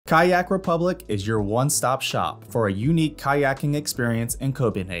Kayak Republic is your one-stop shop for a unique kayaking experience in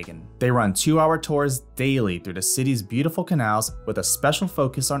Copenhagen. They run 2-hour tours daily through the city's beautiful canals with a special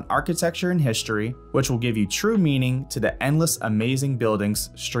focus on architecture and history, which will give you true meaning to the endless amazing buildings,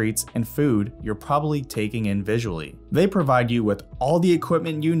 streets, and food you're probably taking in visually. They provide you with all the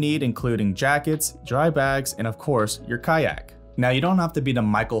equipment you need, including jackets, dry bags, and of course, your kayak. Now, you don't have to be the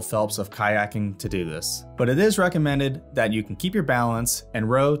Michael Phelps of kayaking to do this, but it is recommended that you can keep your balance and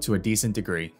row to a decent degree.